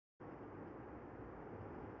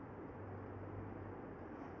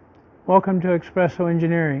Welcome to Espresso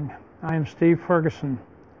Engineering. I am Steve Ferguson.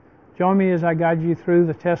 Join me as I guide you through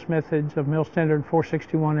the test methods of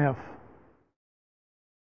MIL-STD-461F.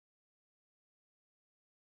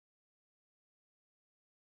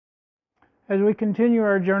 As we continue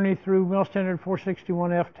our journey through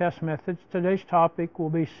MIL-STD-461F test methods, today's topic will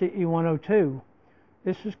be CE102.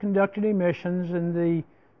 This is conducted emissions in the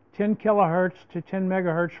 10 kilohertz to 10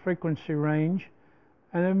 megahertz frequency range,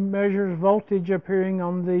 and it measures voltage appearing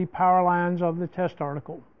on the power lines of the test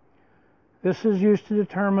article. This is used to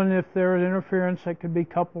determine if there is interference that could be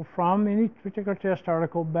coupled from any particular test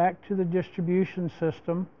article back to the distribution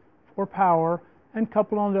system for power and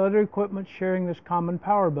coupled onto other equipment sharing this common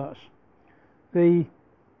power bus. The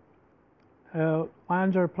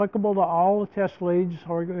lines are applicable to all the test leads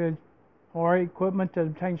or equipment that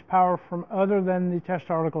obtains power from other than the test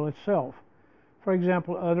article itself. For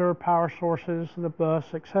example, other power sources, the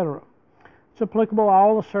bus, etc. It's applicable to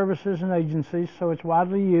all the services and agencies, so it's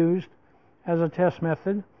widely used as a test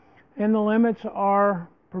method, and the limits are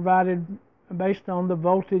provided based on the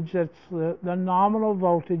voltage that's the nominal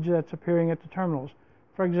voltage that's appearing at the terminals.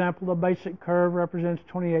 For example, the basic curve represents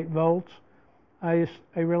 28 volts. A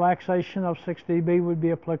relaxation of 6 dB would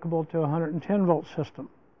be applicable to a 110 volt system.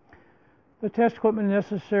 The test equipment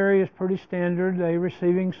necessary is pretty standard, a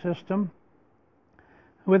receiving system.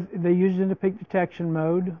 They use it in the peak detection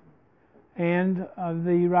mode, and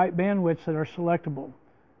the right bandwidths that are selectable.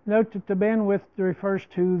 Note that the bandwidth refers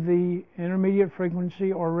to the intermediate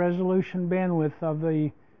frequency or resolution bandwidth of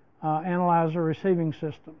the analyzer receiving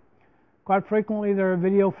system. Quite frequently there are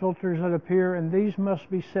video filters that appear, and these must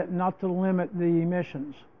be set not to limit the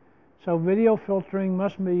emissions. So video filtering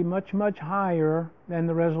must be much higher than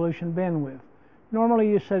the resolution bandwidth.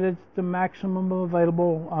 Normally you set it to the maximum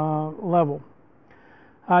available level.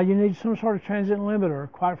 You need some sort of transient limiter.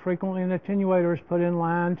 Quite frequently an attenuator is put in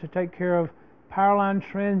line to take care of power line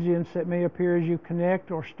transients that may appear as you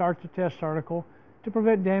connect or start the test article to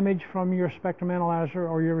prevent damage from your spectrum analyzer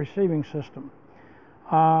or your receiving system.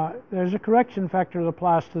 There's a correction factor that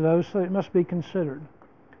applies to those, so it must be considered.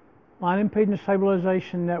 Line impedance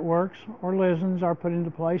stabilization networks, or LISNs, are put into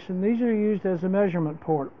place, and these are used as a measurement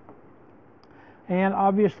port. And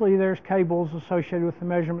obviously there's cables associated with the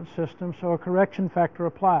measurement system, so a correction factor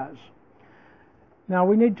applies. Now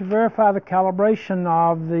we need to verify the calibration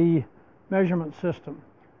of the measurement system.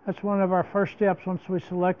 That's one of our first steps once we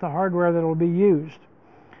select the hardware that will be used.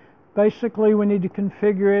 Basically we need to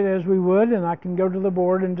configure it as we would, and I can go to the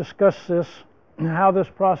board and discuss this and how this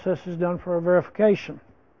process is done for a verification.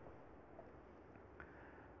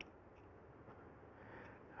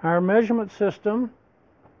 Our measurement system,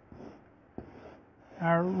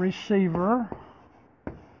 our receiver,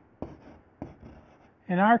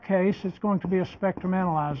 in our case it's going to be a spectrum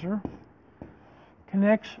analyzer,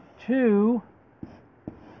 connects to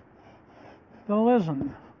the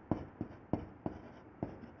LISN.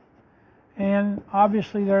 And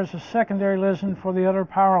obviously there's a secondary LISN for the other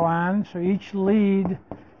power line, so each lead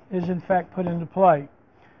is in fact put into play.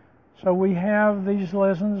 So we have these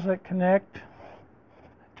LISNs that connect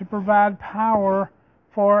to provide power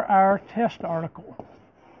for our test article.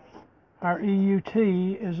 Our EUT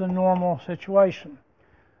is a normal situation.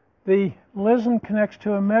 The LISN connects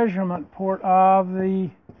to a measurement port of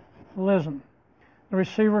the LISN. The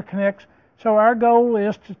receiver connects. So our goal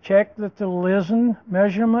is to check that the LISN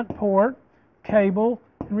measurement port, cable,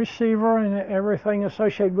 and receiver, and everything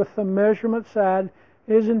associated with the measurement side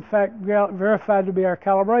is in fact verified to be our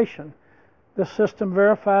calibration. The system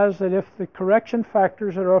verifies that if the correction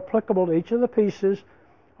factors that are applicable to each of the pieces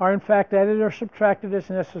are in fact added or subtracted as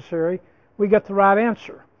necessary, we get the right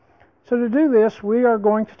answer. So to do this, we are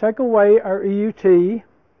going to take away our EUT,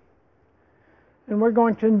 and we're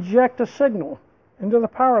going to inject a signal into the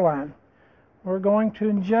power line. We're going to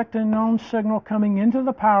inject a known signal coming into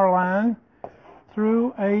the power line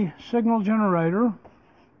through a signal generator.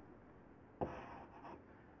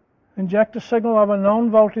 Inject a signal of a known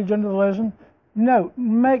voltage into the LISN. Note,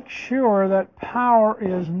 make sure that power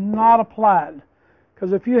is not applied,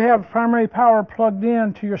 because if you have primary power plugged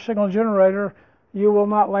in to your signal generator, you will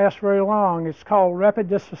not last very long. It's called rapid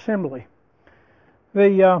disassembly.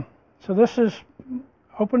 So this is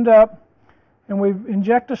opened up, and we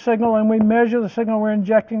inject a signal, and we measure the signal we're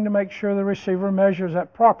injecting to make sure the receiver measures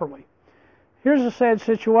that properly. Here's a sad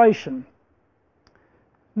situation.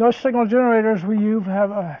 Those signal generators we use have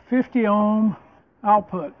a 50 ohm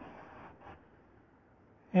output,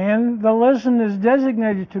 and the LISN is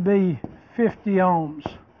designated to be 50 ohms.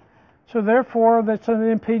 So therefore that's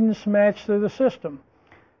an impedance match through the system.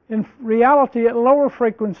 In reality, at lower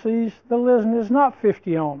frequencies the LISN is not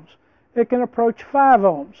 50 ohms. It can approach 5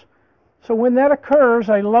 ohms. So when that occurs,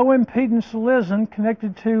 a low impedance listen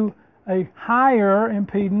connected to a higher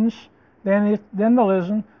impedance than the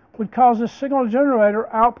listen would cause the signal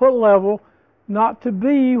generator output level not to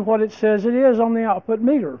be what it says it is on the output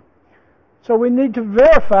meter. So we need to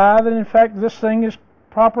verify that in fact this thing is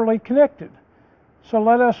properly connected. So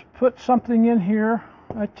let us put something in here,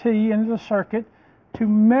 a T, into the circuit to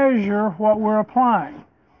measure what we're applying.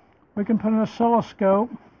 We can put an oscilloscope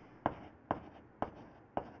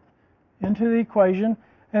into the equation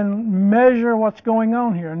and measure what's going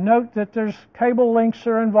on here. Note that there's cable links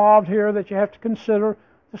that are involved here that you have to consider.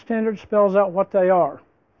 The standard spells out what they are.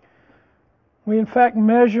 We in fact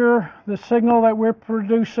measure the signal that we're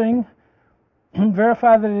producing and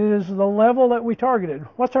verify that it is the level that we targeted.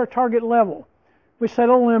 What's our target level? We set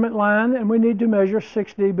a limit line and we need to measure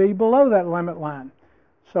 6 dB below that limit line.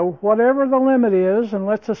 So whatever the limit is, and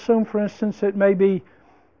let's assume for instance it may be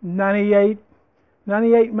 98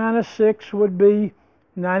 minus 6 would be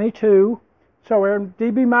 92. So our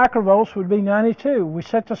dB microvolts would be 92. We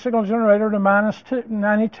set the signal generator to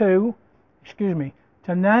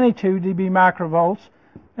to 92 dB microvolts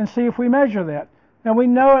and see if we measure that. Now we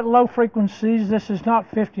know at low frequencies this is not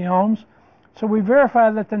 50 ohms, so we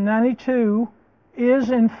verify that the 92 is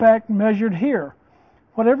in fact measured here.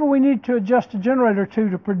 Whatever we need to adjust the generator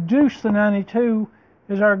to produce the 92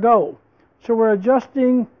 is our goal. So we're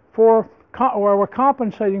adjusting for, or we're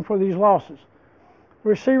compensating for these losses. The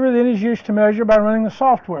receiver then is used to measure by running the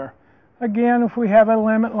software. Again, if we have a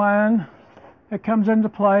limit line that comes into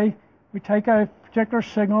play, we take a particular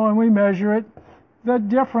signal and we measure it. The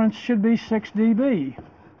difference should be 6 dB.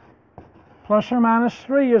 Plus or minus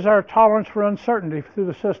 3 is our tolerance for uncertainty through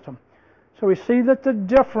the system. So we see that the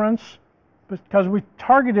difference, because we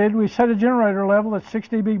set a generator level at 6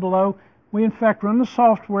 dB below, we in fact run the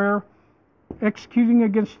software executing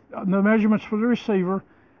against the measurements for the receiver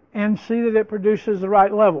and see that it produces the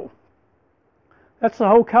right level. That's the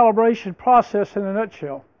whole calibration process in a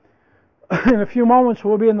nutshell. In a few moments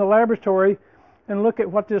we'll be in the laboratory and look at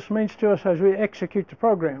what this means to us as we execute the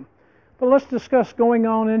program. But let's discuss going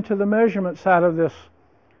on into the measurement side of this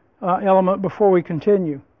element before we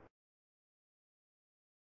continue.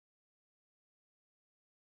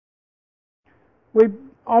 We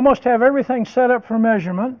almost have everything set up for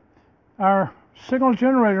measurement. Our signal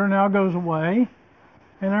generator now goes away,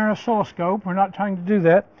 and our oscilloscope, we're not trying to do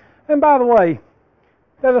that. And by the way,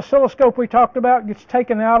 that oscilloscope we talked about gets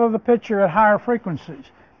taken out of the picture at higher frequencies.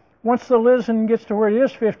 Once the listen gets to where it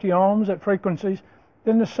is 50 ohms at frequencies,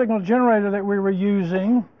 then the signal generator that we were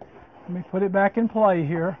using, let me put it back in play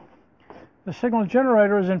here, the signal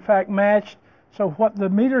generator is in fact matched, so what the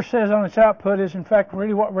meter says on its output is in fact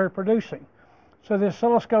really what we're producing. So the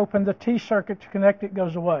oscilloscope and the T circuit to connect it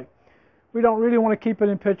goes away. We don't really want to keep it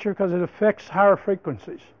in picture because it affects higher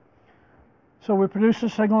frequencies. So we produce a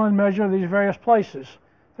signal and measure these various places.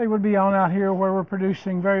 They would be on out here where we're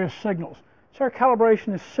producing various signals. So our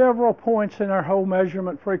calibration is several points in our whole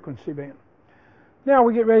measurement frequency band. Now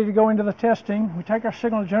we get ready to go into the testing. We take our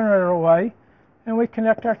signal generator away and we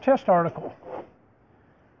connect our test article.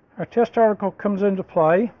 Our test article comes into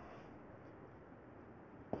play.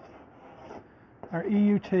 Our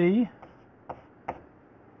EUT.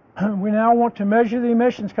 We now want to measure the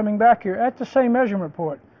emissions coming back here at the same measurement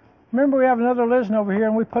port. Remember, we have another listen over here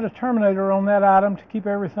and we put a terminator on that item to keep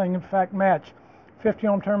everything in fact matched. 50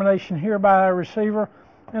 ohm termination here by a receiver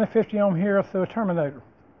and a 50 ohm here through a terminator.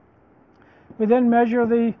 We then measure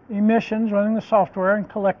the emissions running the software and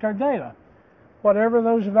collect our data. Whatever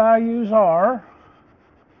those values are,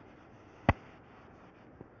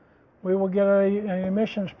 we will get an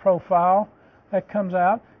emissions profile that comes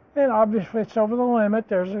out, and obviously it's over the limit.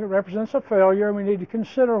 It represents a failure, and we need to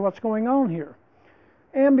consider what's going on here.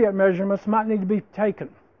 Ambient measurements might need to be taken.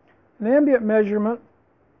 An ambient measurement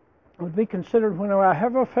would be considered when I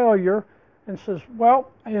have a failure and says, well,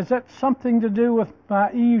 is that something to do with my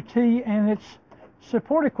EUT and its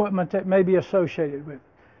support equipment that may be associated with it?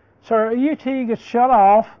 So our EUT gets shut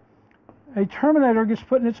off, a terminator gets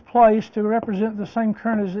put in its place to represent the same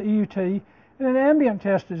current as the EUT, and an ambient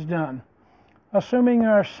test is done. Assuming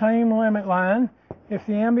our same limit line, if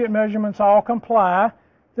the ambient measurements all comply,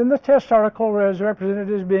 then the test article is represented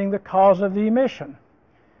as being the cause of the emission.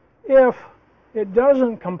 If it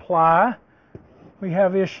doesn't comply, we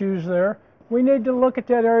have issues there. We need to look at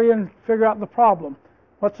that area and figure out the problem.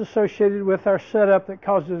 What's associated with our setup that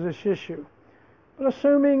causes this issue? But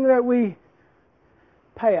assuming that we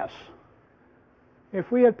pass.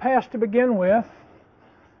 If we had passed to begin with,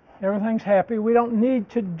 everything's happy, we don't need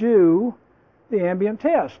to do the ambient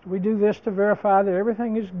test. We do this to verify that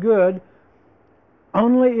everything is good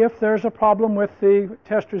only if there's a problem with the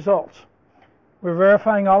test results. We're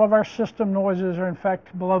verifying all of our system noises are in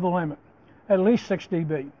fact below the limit, at least 6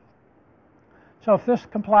 dB. So if this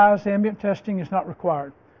complies, the ambient testing is not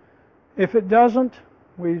required. If it doesn't,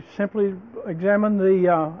 we simply examine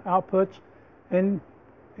the outputs and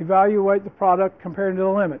evaluate the product compared to the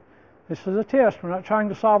limit. This is a test. We're not trying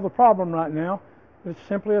to solve the problem right now. It's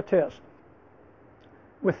simply a test.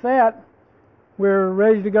 With that, we're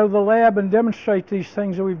ready to go to the lab and demonstrate these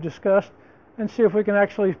things that we've discussed and see if we can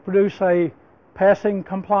actually produce a passing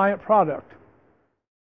compliant product.